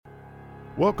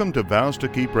Welcome to Vows to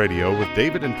Keep Radio with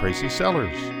David and Tracy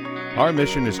Sellers. Our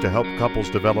mission is to help couples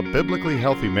develop biblically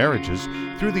healthy marriages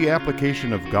through the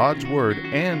application of God's Word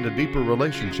and a deeper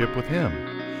relationship with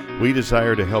Him. We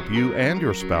desire to help you and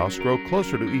your spouse grow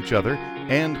closer to each other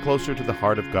and closer to the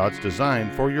heart of God's design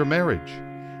for your marriage.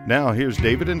 Now, here's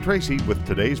David and Tracy with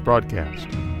today's broadcast.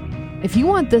 If you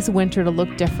want this winter to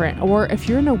look different, or if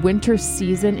you're in a winter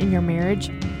season in your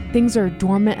marriage, things are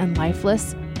dormant and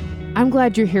lifeless, I'm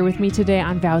glad you're here with me today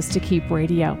on Vows to Keep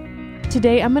Radio.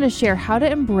 Today, I'm going to share how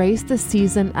to embrace the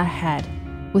season ahead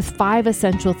with 5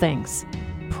 essential things: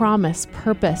 promise,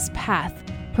 purpose, path,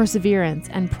 perseverance,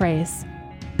 and praise.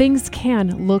 Things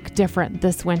can look different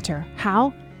this winter.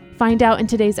 How? Find out in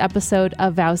today's episode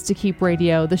of Vows to Keep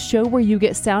Radio, the show where you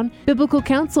get sound biblical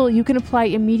counsel you can apply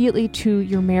immediately to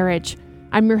your marriage.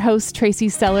 I'm your host, Tracy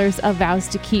Sellers of Vows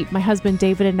to Keep. My husband,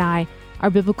 David, and I are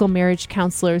biblical marriage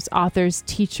counselors, authors,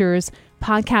 teachers,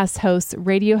 podcast hosts,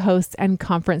 radio hosts, and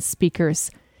conference speakers.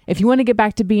 If you want to get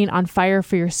back to being on fire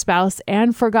for your spouse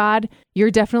and for God, you're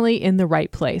definitely in the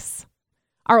right place.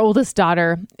 Our oldest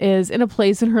daughter is in a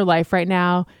place in her life right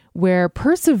now where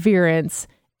perseverance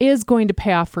is going to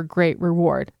pay off for great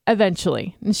reward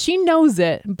eventually. And she knows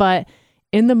it, but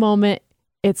in the moment,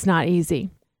 it's not easy.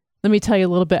 Let me tell you a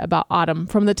little bit about Autumn.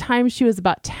 From the time she was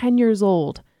about 10 years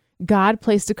old, God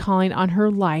placed a calling on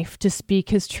her life to speak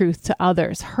His truth to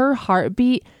others. Her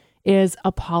heartbeat is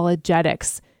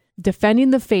apologetics,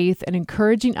 defending the faith and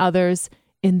encouraging others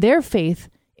in their faith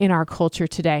in our culture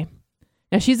today.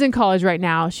 Now, she's in college right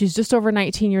now. She's just over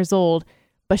 19 years old,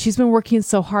 but she's been working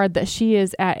so hard that she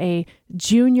is at a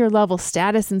junior level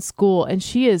status in school, and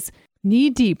she is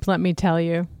knee deep, let me tell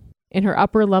you, in her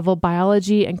upper level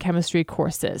biology and chemistry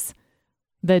courses.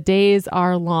 The days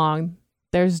are long.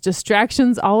 There's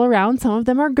distractions all around. Some of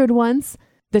them are good ones.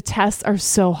 The tests are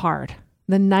so hard.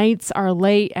 The nights are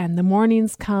late and the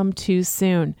mornings come too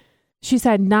soon. She's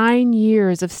had 9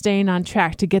 years of staying on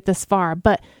track to get this far,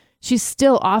 but she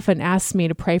still often asks me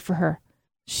to pray for her.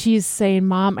 She's saying,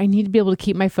 "Mom, I need to be able to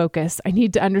keep my focus. I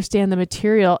need to understand the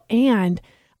material, and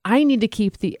I need to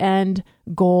keep the end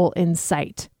goal in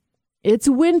sight." It's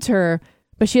winter,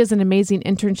 but she has an amazing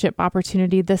internship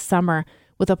opportunity this summer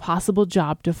with a possible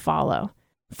job to follow.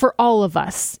 For all of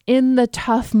us, in the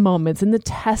tough moments, in the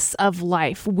tests of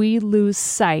life, we lose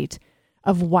sight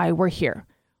of why we're here,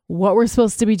 what we're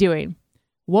supposed to be doing,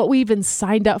 what we even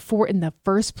signed up for in the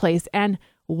first place, and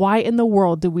why in the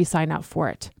world did we sign up for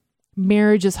it.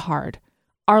 Marriage is hard.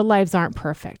 Our lives aren't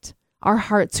perfect. Our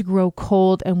hearts grow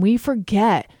cold, and we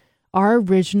forget our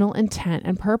original intent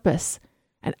and purpose.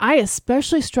 And I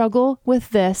especially struggle with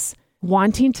this,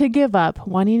 wanting to give up,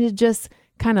 wanting to just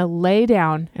kind of lay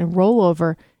down and roll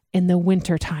over in the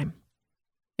winter time.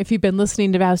 If you've been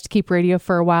listening to Vows to Keep Radio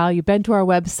for a while, you've been to our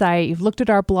website, you've looked at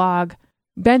our blog,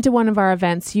 been to one of our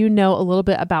events, you know a little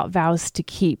bit about Vows to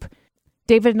Keep.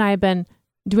 David and I have been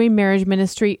doing marriage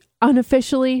ministry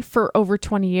unofficially for over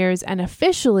 20 years and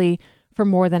officially for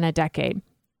more than a decade.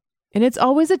 And it's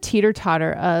always a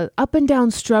teeter-totter, a up and down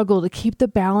struggle to keep the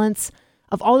balance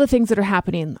of all the things that are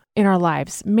happening in our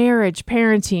lives: marriage,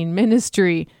 parenting,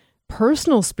 ministry,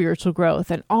 personal spiritual growth,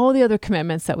 and all the other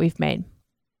commitments that we've made.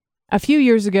 A few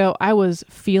years ago, I was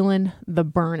feeling the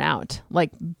burnout,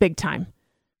 like big time.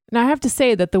 Now, I have to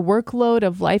say that the workload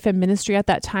of life and ministry at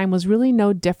that time was really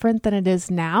no different than it is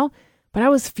now, but I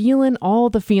was feeling all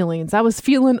the feelings. I was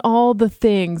feeling all the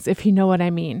things, if you know what I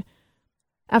mean.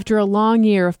 After a long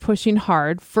year of pushing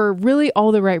hard for really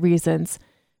all the right reasons,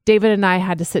 David and I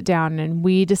had to sit down and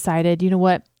we decided, you know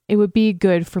what, it would be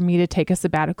good for me to take a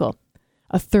sabbatical.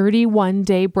 A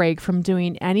 31-day break from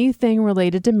doing anything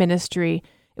related to ministry.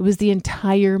 It was the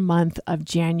entire month of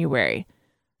January.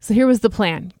 So here was the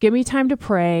plan. Give me time to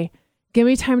pray. Give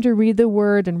me time to read the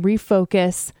Word and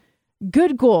refocus.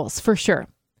 Good goals for sure.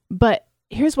 But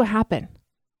here's what happened.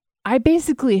 I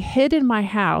basically hid in my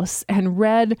house and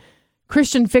read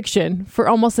Christian fiction for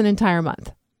almost an entire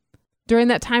month. During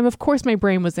that time, of course, my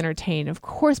brain was entertained. Of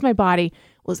course, my body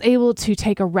was able to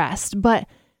take a rest, but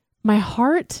my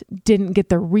heart didn't get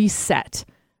the reset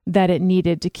that it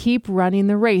needed to keep running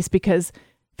the race because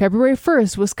February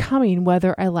 1st was coming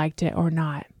whether I liked it or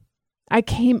not. I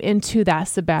came into that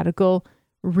sabbatical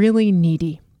really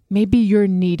needy. Maybe you're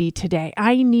needy today.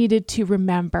 I needed to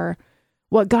remember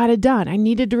what God had done. I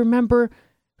needed to remember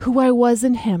who I was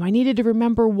in Him. I needed to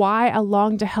remember why I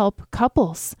longed to help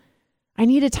couples. I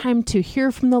needed time to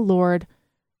hear from the Lord,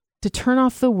 to turn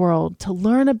off the world, to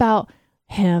learn about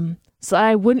Him, so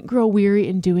I wouldn't grow weary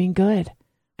in doing good.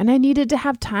 And I needed to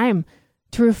have time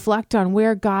to reflect on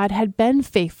where God had been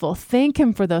faithful, thank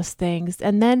Him for those things,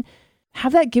 and then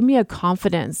have that give me a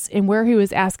confidence in where he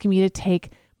was asking me to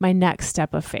take my next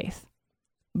step of faith.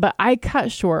 But I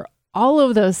cut short all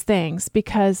of those things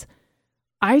because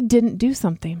I didn't do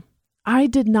something. I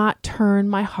did not turn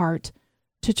my heart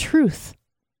to truth.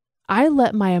 I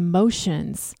let my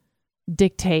emotions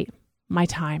dictate my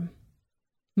time.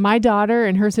 My daughter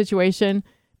in her situation,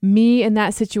 me in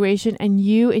that situation, and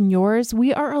you in yours,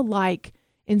 we are alike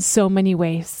in so many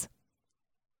ways.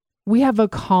 We have a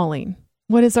calling.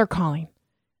 What is our calling?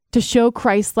 To show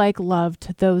Christ-like love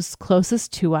to those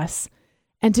closest to us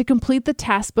and to complete the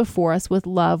task before us with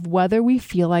love, whether we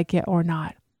feel like it or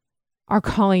not. Our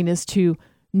calling is to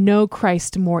know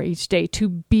Christ more each day, to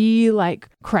be like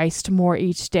Christ more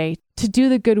each day, to do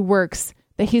the good works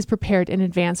that he's prepared in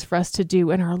advance for us to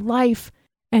do in our life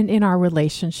and in our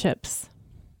relationships.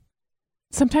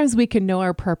 Sometimes we can know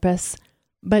our purpose,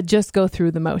 but just go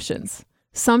through the motions.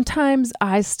 Sometimes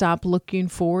I stop looking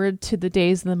forward to the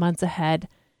days and the months ahead,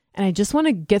 and I just want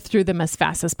to get through them as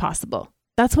fast as possible.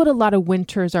 That's what a lot of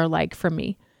winters are like for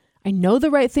me. I know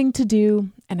the right thing to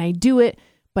do, and I do it,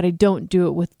 but I don't do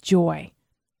it with joy.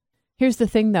 Here's the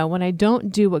thing though, when I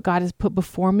don't do what God has put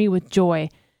before me with joy,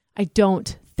 I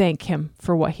don't thank him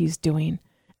for what he's doing.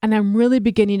 And I'm really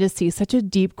beginning to see such a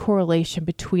deep correlation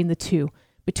between the two,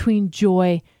 between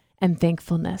joy and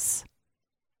thankfulness.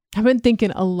 I've been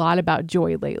thinking a lot about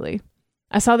joy lately.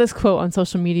 I saw this quote on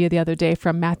social media the other day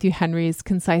from Matthew Henry's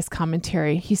Concise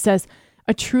Commentary. He says,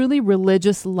 "A truly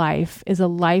religious life is a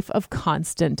life of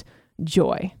constant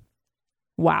joy."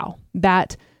 Wow,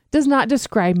 that does not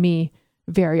describe me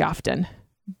very often,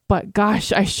 but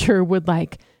gosh, I sure would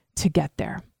like to get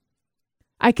there.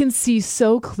 I can see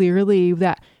so clearly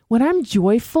that when I'm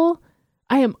joyful,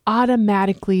 I am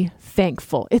automatically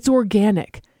thankful. It's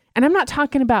organic. And I'm not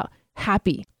talking about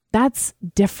happy. That's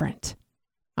different.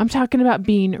 I'm talking about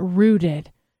being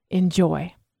rooted in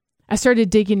joy. I started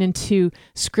digging into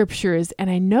scriptures and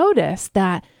I noticed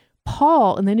that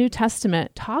Paul in the New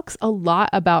Testament talks a lot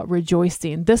about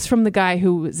rejoicing. This from the guy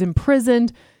who was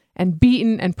imprisoned and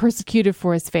beaten and persecuted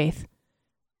for his faith.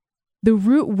 The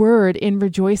root word in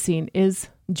rejoicing is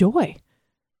joy.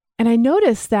 And I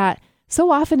noticed that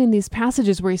so often in these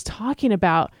passages where he's talking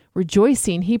about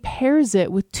rejoicing, he pairs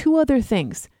it with two other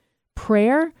things,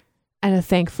 prayer and a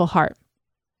thankful heart.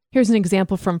 Here's an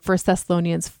example from 1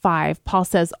 Thessalonians 5. Paul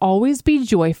says, "Always be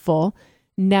joyful,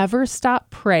 never stop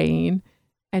praying,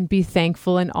 and be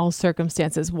thankful in all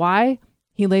circumstances." Why?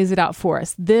 He lays it out for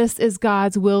us. This is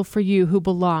God's will for you who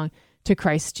belong to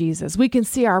Christ Jesus. We can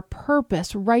see our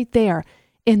purpose right there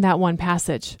in that one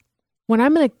passage. When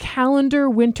I'm in a calendar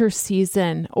winter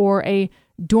season or a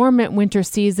dormant winter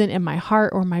season in my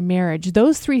heart or my marriage,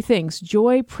 those three things,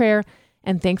 joy, prayer,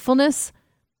 and thankfulness,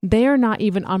 they are not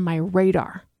even on my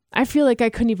radar. I feel like I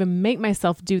couldn't even make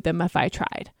myself do them if I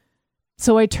tried.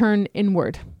 So I turn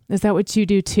inward. Is that what you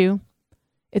do too?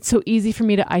 It's so easy for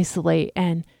me to isolate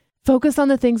and focus on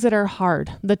the things that are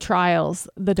hard, the trials,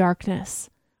 the darkness.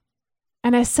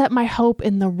 And I set my hope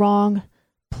in the wrong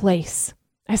place.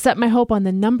 I set my hope on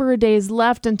the number of days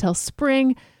left until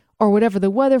spring or whatever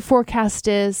the weather forecast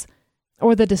is,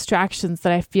 or the distractions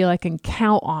that I feel I can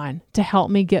count on to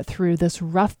help me get through this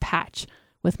rough patch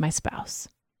with my spouse.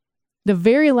 The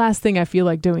very last thing I feel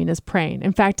like doing is praying.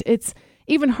 In fact, it's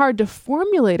even hard to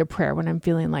formulate a prayer when I'm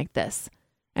feeling like this.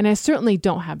 And I certainly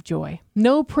don't have joy.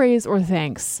 No praise or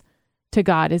thanks to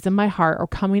God is in my heart or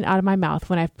coming out of my mouth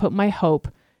when I've put my hope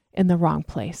in the wrong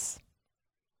place.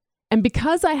 And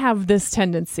because I have this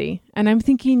tendency, and I'm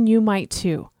thinking you might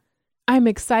too, I'm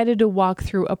excited to walk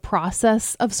through a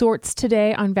process of sorts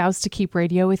today on Vows to Keep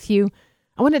Radio with you.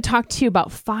 I want to talk to you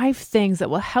about 5 things that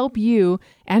will help you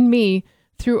and me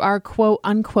through our quote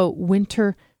unquote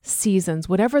winter seasons,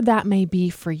 whatever that may be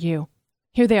for you.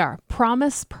 Here they are: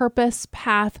 promise, purpose,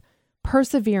 path,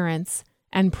 perseverance,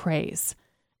 and praise.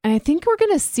 And I think we're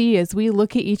going to see as we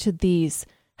look at each of these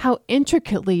how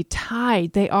intricately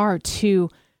tied they are to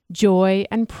joy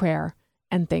and prayer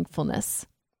and thankfulness.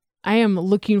 I am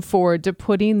looking forward to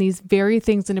putting these very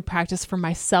things into practice for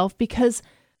myself because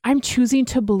I'm choosing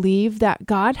to believe that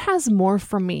God has more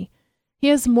for me. He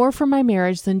has more for my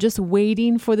marriage than just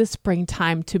waiting for the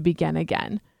springtime to begin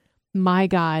again. My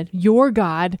God, your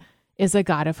God, is a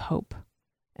God of hope.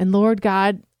 And Lord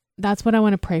God, that's what I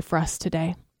want to pray for us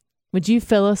today. Would you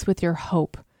fill us with your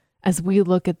hope as we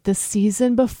look at this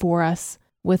season before us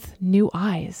with new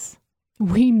eyes?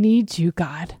 We need you,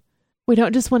 God. We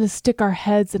don't just want to stick our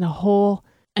heads in a hole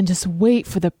and just wait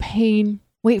for the pain,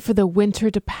 wait for the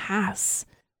winter to pass.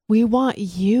 We want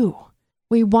you.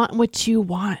 We want what you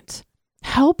want.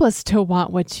 Help us to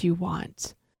want what you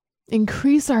want.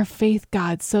 Increase our faith,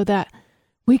 God, so that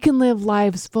We can live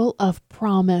lives full of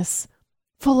promise,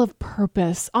 full of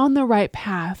purpose, on the right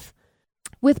path,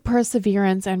 with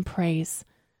perseverance and praise.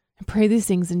 I pray these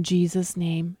things in Jesus'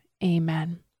 name.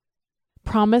 Amen.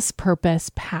 Promise,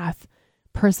 purpose, path,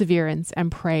 perseverance,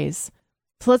 and praise.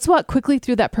 So let's walk quickly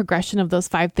through that progression of those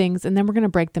 5 things, and then we're going to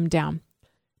break them down.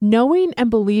 Knowing and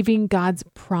believing God's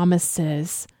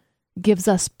promises gives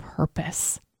us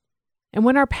purpose. And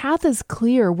when our path is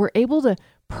clear, we're able to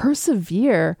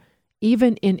persevere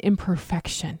even in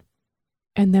imperfection.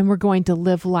 And then we're going to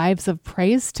live lives of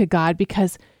praise to God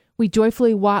because we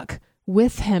joyfully walk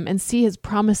with Him and see His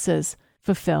promises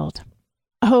fulfilled.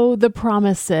 Oh, the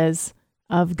promises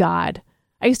of God.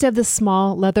 I used to have this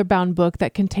small leather-bound book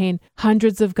that contained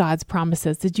hundreds of God's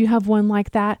promises. Did you have one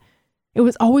like that? It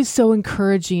was always so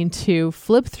encouraging to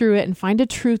flip through it and find a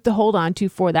truth to hold on to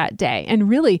for that day. And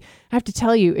really, I have to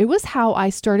tell you, it was how I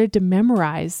started to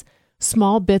memorize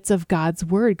small bits of God's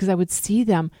word because I would see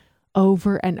them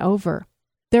over and over.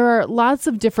 There are lots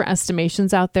of different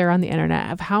estimations out there on the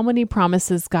internet of how many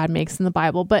promises God makes in the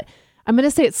Bible, but I'm going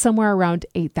to say it's somewhere around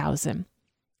 8,000.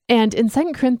 And in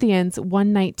 2 Corinthians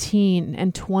 1:19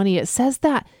 and 20, it says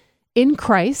that in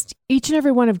Christ, each and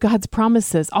every one of God's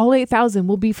promises, all 8,000,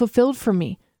 will be fulfilled for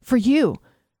me, for you.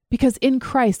 Because in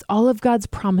Christ, all of God's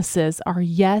promises are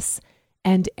yes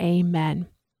and amen.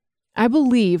 I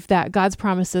believe that God's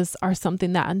promises are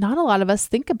something that not a lot of us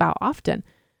think about often.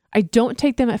 I don't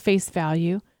take them at face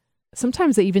value.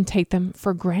 Sometimes I even take them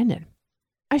for granted.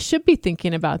 I should be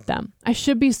thinking about them. I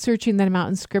should be searching them out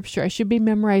in Scripture. I should be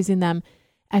memorizing them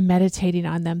and meditating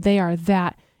on them. They are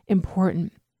that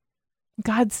important.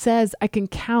 God says I can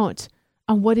count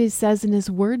on what He says in His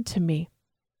word to me.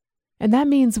 And that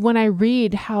means when I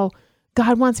read how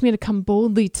God wants me to come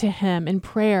boldly to Him in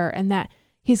prayer and that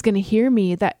He's going to hear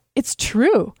me, that it's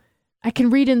true. I can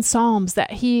read in Psalms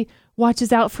that He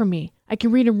watches out for me. I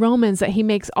can read in Romans that He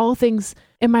makes all things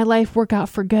in my life work out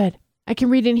for good. I can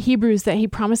read in Hebrews that He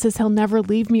promises He'll never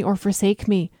leave me or forsake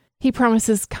me. He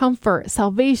promises comfort,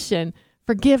 salvation,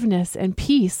 forgiveness, and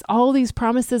peace. All these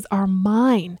promises are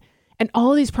mine. And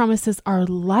all these promises are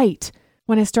light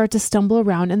when I start to stumble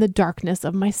around in the darkness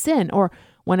of my sin or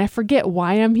when I forget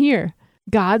why I'm here.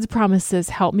 God's promises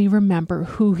help me remember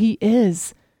who He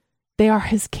is. They are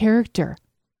His character.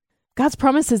 God's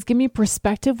promises give me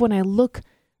perspective when I look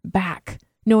back,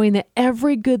 knowing that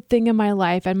every good thing in my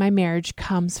life and my marriage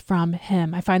comes from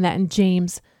Him. I find that in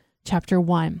James chapter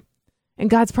 1. And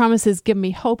God's promises give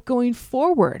me hope going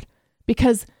forward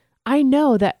because I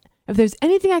know that if there's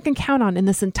anything I can count on in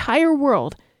this entire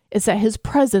world, it's that His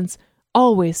presence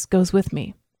always goes with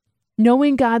me.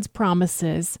 Knowing God's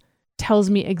promises tells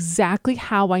me exactly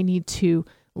how I need to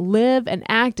live and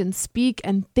act and speak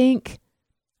and think.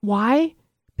 Why?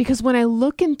 Because when I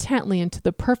look intently into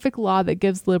the perfect law that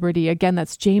gives liberty, again,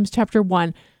 that's James chapter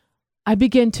 1, I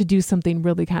begin to do something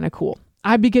really kind of cool.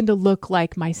 I begin to look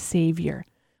like my Savior.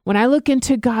 When I look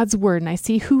into God's word and I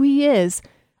see who He is,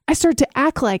 I start to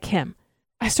act like Him.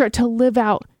 I start to live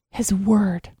out His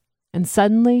word. And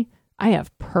suddenly, I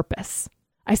have purpose.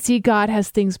 I see God has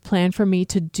things planned for me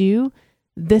to do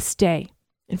this day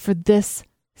and for this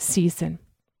season.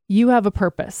 You have a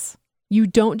purpose. You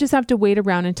don't just have to wait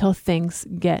around until things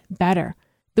get better.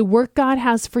 The work God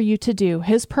has for you to do,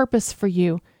 His purpose for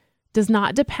you, does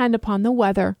not depend upon the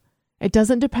weather. It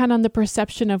doesn't depend on the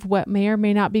perception of what may or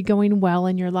may not be going well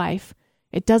in your life.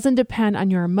 It doesn't depend on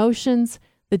your emotions,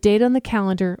 the date on the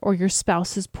calendar, or your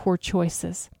spouse's poor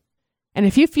choices. And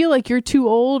if you feel like you're too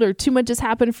old or too much has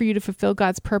happened for you to fulfill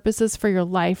God's purposes for your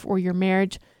life or your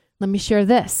marriage, let me share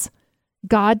this.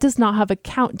 God does not have a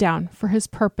countdown for His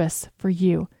purpose for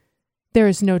you. There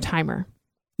is no timer.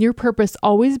 Your purpose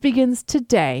always begins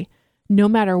today, no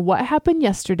matter what happened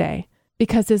yesterday,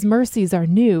 because His mercies are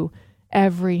new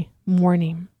every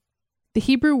morning. The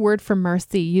Hebrew word for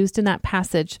mercy used in that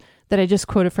passage that I just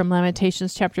quoted from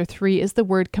Lamentations chapter 3 is the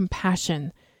word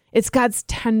compassion. It's God's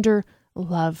tender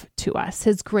love to us,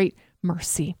 His great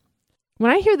mercy.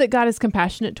 When I hear that God is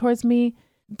compassionate towards me,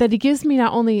 that He gives me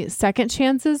not only second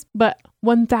chances, but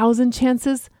 1,000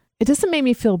 chances, it doesn't make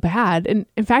me feel bad. And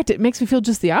in fact, it makes me feel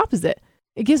just the opposite.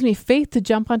 It gives me faith to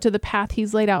jump onto the path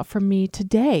He's laid out for me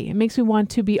today. It makes me want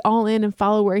to be all in and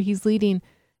follow where He's leading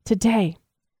today.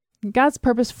 God's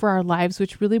purpose for our lives,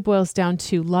 which really boils down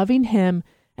to loving Him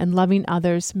and loving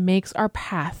others, makes our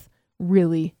path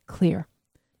really clear.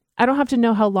 I don't have to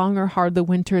know how long or hard the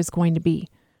winter is going to be.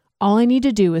 All I need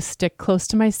to do is stick close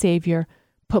to my Savior,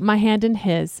 put my hand in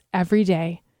His every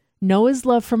day, know His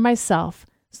love for myself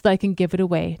so that I can give it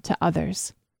away to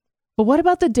others. But what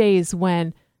about the days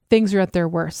when things are at their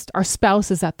worst? Our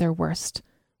spouse is at their worst.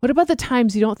 What about the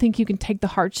times you don't think you can take the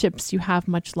hardships you have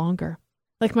much longer?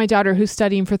 Like my daughter who's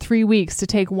studying for 3 weeks to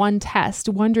take one test,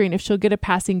 wondering if she'll get a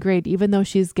passing grade even though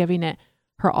she's giving it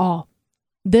her all.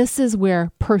 This is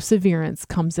where perseverance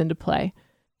comes into play.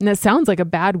 And it sounds like a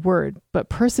bad word, but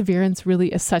perseverance really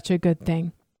is such a good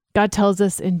thing. God tells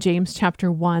us in James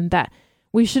chapter 1 that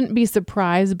we shouldn't be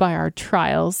surprised by our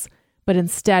trials, but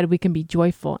instead we can be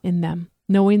joyful in them,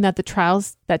 knowing that the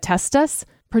trials that test us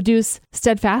produce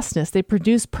steadfastness. They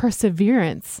produce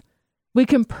perseverance. We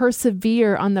can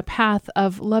persevere on the path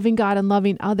of loving God and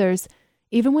loving others,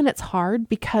 even when it's hard,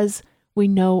 because we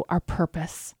know our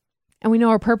purpose. And we know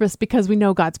our purpose because we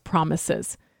know God's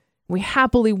promises. We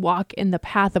happily walk in the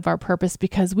path of our purpose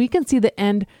because we can see the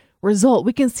end result.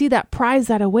 We can see that prize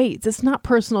that awaits. It's not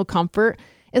personal comfort.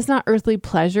 It's not earthly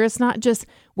pleasure. It's not just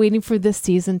waiting for this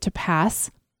season to pass.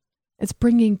 It's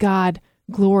bringing God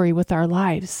glory with our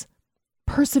lives.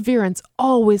 Perseverance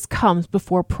always comes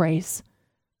before praise.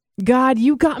 God,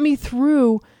 you got me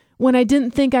through when I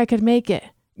didn't think I could make it.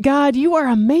 God, you are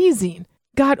amazing.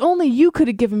 God, only you could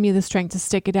have given me the strength to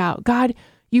stick it out. God,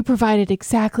 you provided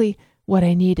exactly what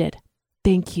I needed.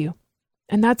 Thank you.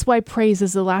 And that's why praise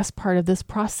is the last part of this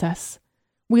process.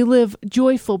 We live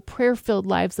joyful, prayer-filled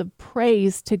lives of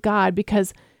praise to God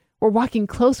because we're walking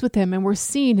close with Him and we're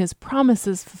seeing His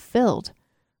promises fulfilled.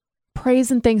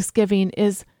 Praise and thanksgiving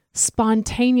is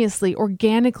spontaneously,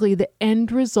 organically the end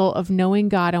result of knowing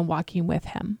God and walking with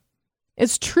Him.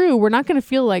 It's true, we're not going to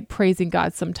feel like praising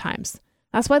God sometimes.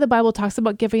 That's why the Bible talks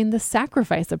about giving the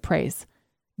sacrifice of praise.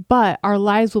 But our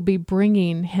lives will be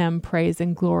bringing Him praise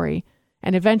and glory,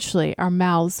 and eventually our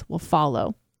mouths will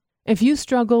follow. If you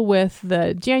struggle with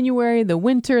the January, the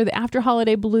winter, the after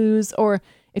holiday blues, or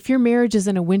if your marriage is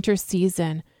in a winter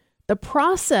season, the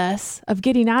process of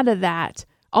getting out of that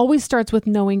always starts with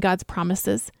knowing God's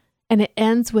promises, and it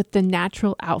ends with the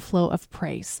natural outflow of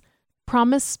praise.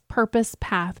 Promise, purpose,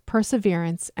 path,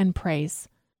 perseverance, and praise.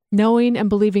 Knowing and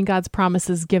believing God's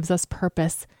promises gives us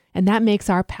purpose, and that makes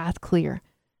our path clear.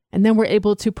 And then we're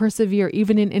able to persevere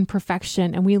even in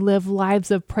imperfection, and we live lives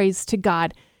of praise to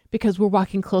God because we're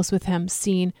walking close with Him,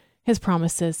 seeing His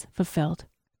promises fulfilled.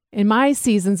 In my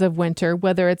seasons of winter,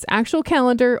 whether it's actual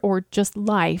calendar or just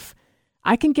life,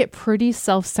 I can get pretty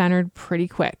self-centered pretty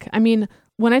quick. I mean,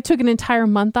 when I took an entire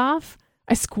month off,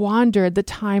 I squandered the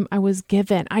time I was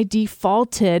given. I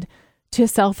defaulted to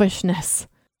selfishness.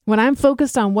 When I'm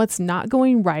focused on what's not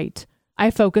going right,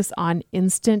 I focus on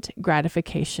instant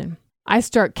gratification. I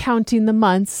start counting the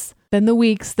months, then the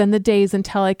weeks, then the days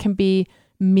until I can be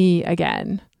me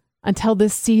again, until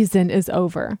this season is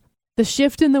over. The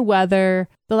shift in the weather,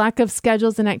 the lack of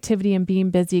schedules and activity and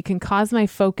being busy can cause my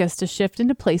focus to shift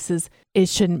into places it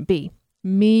shouldn't be.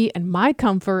 Me and my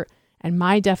comfort and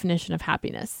my definition of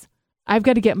happiness. I've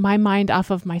got to get my mind off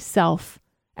of myself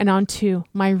and onto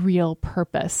my real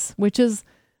purpose, which is,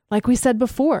 like we said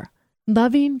before,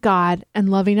 loving God and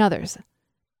loving others.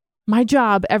 My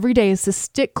job every day is to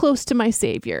stick close to my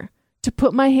Savior, to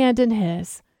put my hand in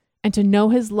His, and to know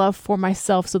His love for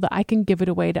myself so that I can give it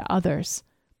away to others.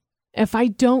 If I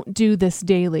don't do this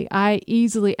daily, I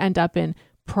easily end up in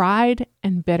pride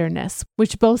and bitterness,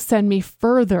 which both send me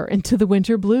further into the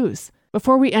winter blues.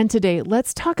 Before we end today,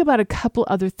 let's talk about a couple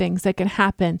other things that can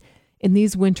happen in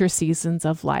these winter seasons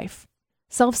of life.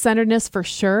 Self-centeredness for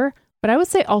sure, but I would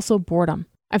say also boredom.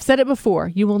 I've said it before,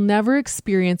 you will never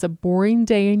experience a boring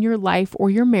day in your life or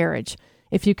your marriage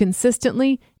if you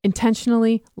consistently,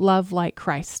 intentionally love like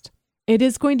Christ. It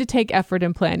is going to take effort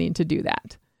and planning to do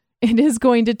that. It is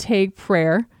going to take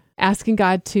prayer, asking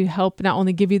God to help not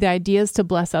only give you the ideas to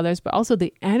bless others, but also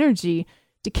the energy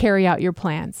to carry out your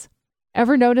plans.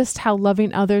 Ever noticed how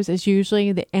loving others is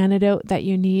usually the antidote that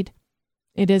you need?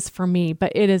 It is for me,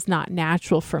 but it is not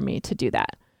natural for me to do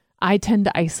that. I tend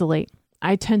to isolate.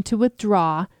 I tend to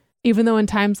withdraw, even though in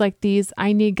times like these,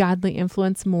 I need godly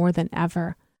influence more than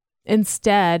ever.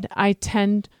 Instead, I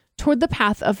tend toward the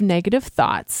path of negative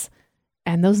thoughts,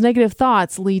 and those negative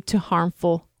thoughts lead to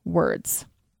harmful words.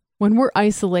 When we're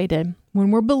isolated,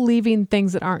 when we're believing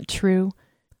things that aren't true,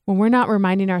 when we're not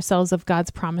reminding ourselves of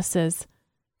God's promises,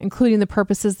 including the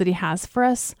purposes that He has for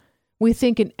us, we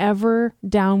think in ever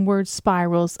downward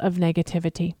spirals of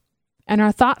negativity. And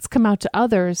our thoughts come out to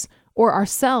others or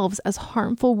ourselves as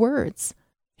harmful words.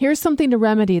 Here's something to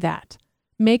remedy that.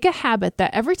 Make a habit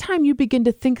that every time you begin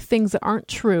to think things that aren't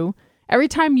true, every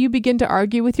time you begin to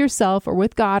argue with yourself or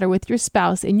with God or with your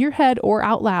spouse in your head or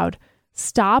out loud,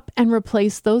 stop and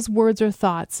replace those words or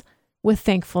thoughts with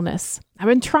thankfulness. I've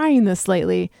been trying this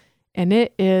lately, and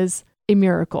it is a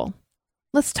miracle.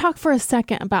 Let's talk for a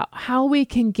second about how we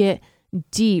can get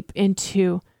deep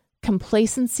into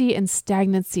complacency and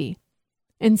stagnancy.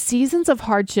 In seasons of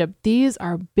hardship, these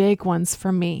are big ones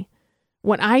for me.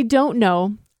 When I don't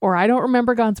know or I don't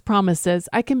remember God's promises,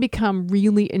 I can become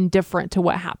really indifferent to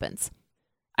what happens.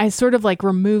 I sort of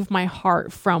remove my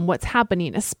heart from what's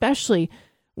happening, especially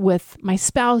with my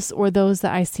spouse or those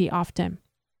that I see often.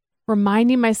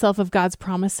 Reminding myself of God's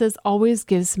promises always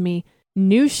gives me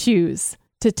new shoes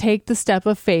to take the step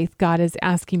of faith God is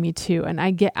asking me to, and I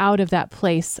get out of that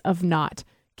place of not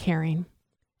caring.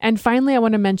 And finally, I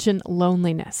want to mention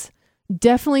loneliness.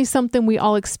 Definitely something we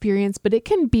all experience, but it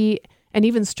can be an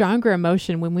even stronger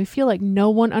emotion when we feel like no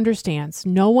one understands,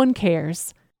 no one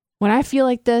cares. When I feel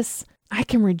like this, I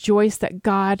can rejoice that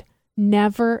God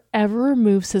never, ever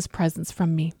removes his presence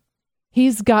from me.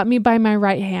 He's got me by my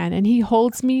right hand, and he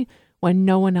holds me when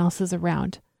no one else is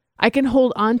around. I can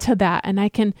hold on to that, and I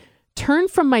can turn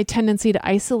from my tendency to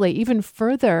isolate even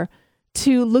further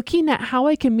to looking at how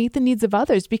I can meet the needs of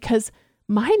others because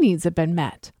my needs have been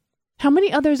met. How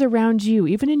many others around you,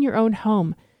 even in your own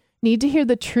home, need to hear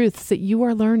the truths that you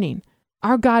are learning?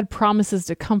 Our God promises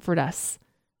to comfort us.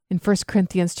 In 1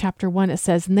 Corinthians chapter 1, it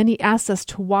says, and then he asks us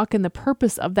to walk in the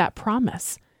purpose of that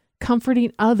promise,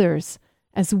 comforting others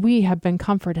as we have been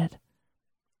comforted.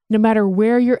 No matter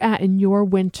where you're at in your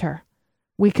winter,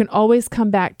 we can always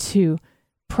come back to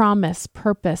promise,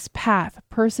 purpose, path,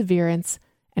 perseverance,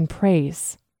 and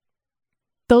praise.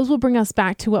 Those will bring us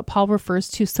back to what Paul refers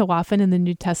to so often in the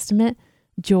New Testament: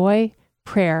 joy,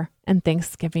 prayer, and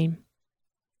thanksgiving.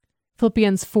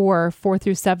 Philippians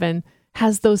 4:4-7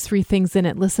 has those three things in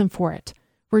it. Listen for it.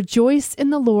 Rejoice in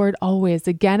the Lord always.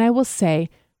 Again, I will say,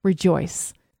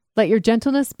 rejoice. Let your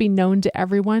gentleness be known to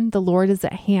everyone. The Lord is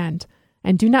at hand.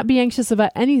 And do not be anxious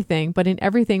about anything, but in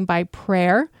everything by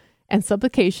prayer and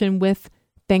supplication with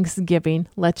thanksgiving,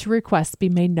 let your requests be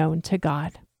made known to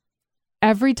God.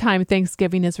 Every time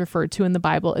Thanksgiving is referred to in the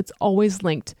Bible, it's always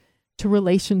linked to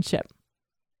relationship.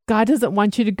 God doesn't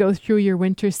want you to go through your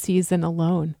winter season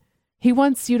alone. He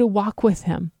wants you to walk with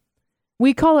him.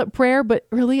 We call it prayer, but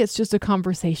really it's just a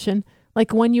conversation,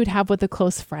 like one you'd have with a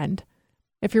close friend.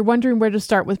 If you're wondering where to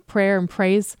start with prayer and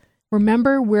praise,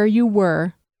 remember where you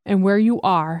were and where you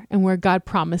are and where God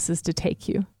promises to take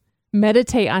you.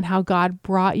 Meditate on how God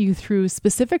brought you through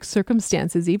specific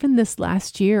circumstances, even this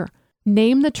last year.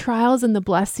 Name the trials and the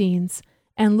blessings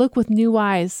and look with new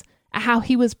eyes at how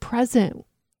he was present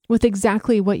with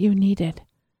exactly what you needed.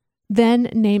 Then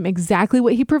name exactly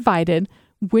what he provided,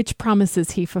 which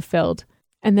promises he fulfilled,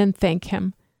 and then thank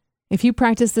him. If you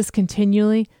practice this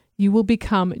continually, you will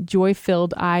become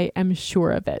joy-filled. I am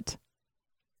sure of it.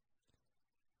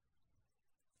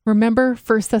 Remember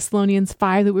 1 Thessalonians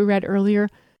 5 that we read earlier?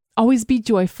 Always be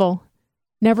joyful,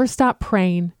 never stop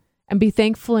praying, and be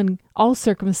thankful in all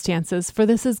circumstances, for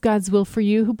this is God's will for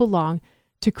you who belong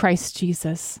to Christ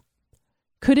Jesus.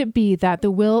 Could it be that the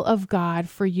will of God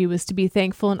for you is to be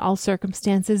thankful in all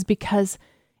circumstances because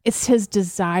it's his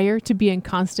desire to be in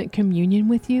constant communion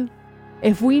with you?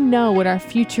 If we know what our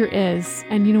future is,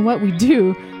 and you know what we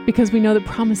do because we know the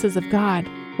promises of God,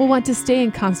 we'll want to stay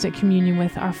in constant communion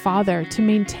with our Father to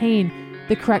maintain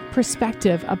the correct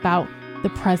perspective about the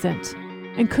present.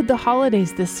 And could the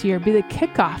holidays this year be the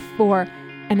kickoff for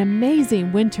an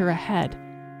amazing winter ahead?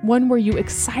 One where you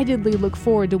excitedly look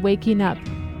forward to waking up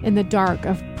in the dark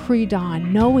of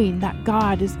pre-dawn, knowing that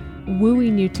God is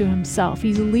wooing you to himself.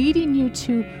 He's leading you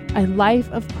to a life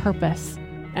of purpose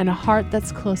and a heart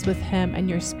that's close with him and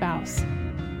your spouse.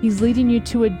 He's leading you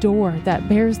to a door that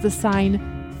bears the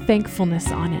sign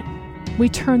thankfulness on it. We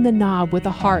turn the knob with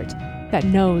a heart that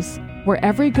knows where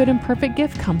every good and perfect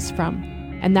gift comes from.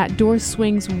 And that door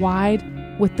swings wide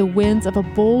with the winds of a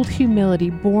bold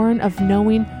humility born of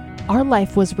knowing our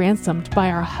life was ransomed by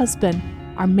our husband,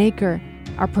 our maker,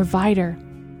 our provider,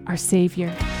 our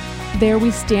Savior. There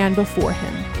we stand before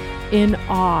him in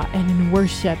awe and in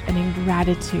worship and in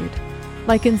gratitude.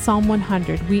 Like in Psalm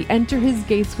 100, we enter his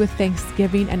gates with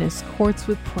thanksgiving and his courts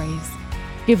with praise.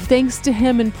 Give thanks to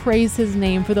him and praise his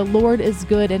name, for the Lord is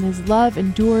good and his love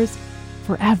endures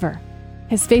forever.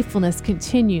 His faithfulness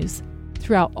continues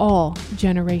throughout all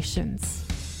generations.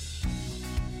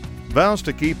 Vows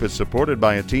to Keep is supported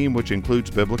by a team which includes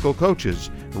biblical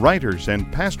coaches, writers,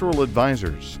 and pastoral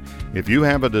advisors. If you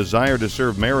have a desire to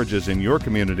serve marriages in your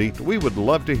community, we would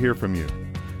love to hear from you.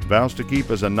 Vows to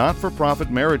Keep is a not-for-profit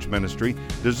marriage ministry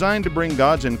designed to bring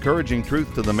God's encouraging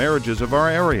truth to the marriages of our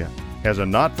area. As a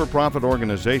not-for-profit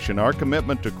organization, our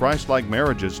commitment to Christ-like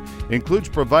marriages includes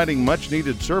providing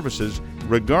much-needed services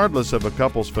regardless of a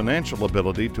couple's financial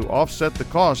ability to offset the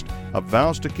cost of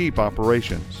Vows to Keep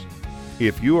operations.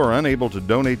 If you are unable to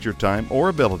donate your time or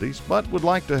abilities but would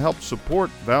like to help support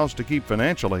Vows to Keep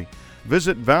financially,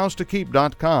 visit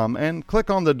vowstokeep.com and click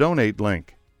on the donate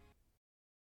link.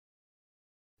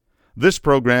 This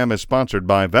program is sponsored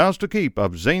by Vows to Keep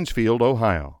of Zanesfield,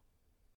 Ohio.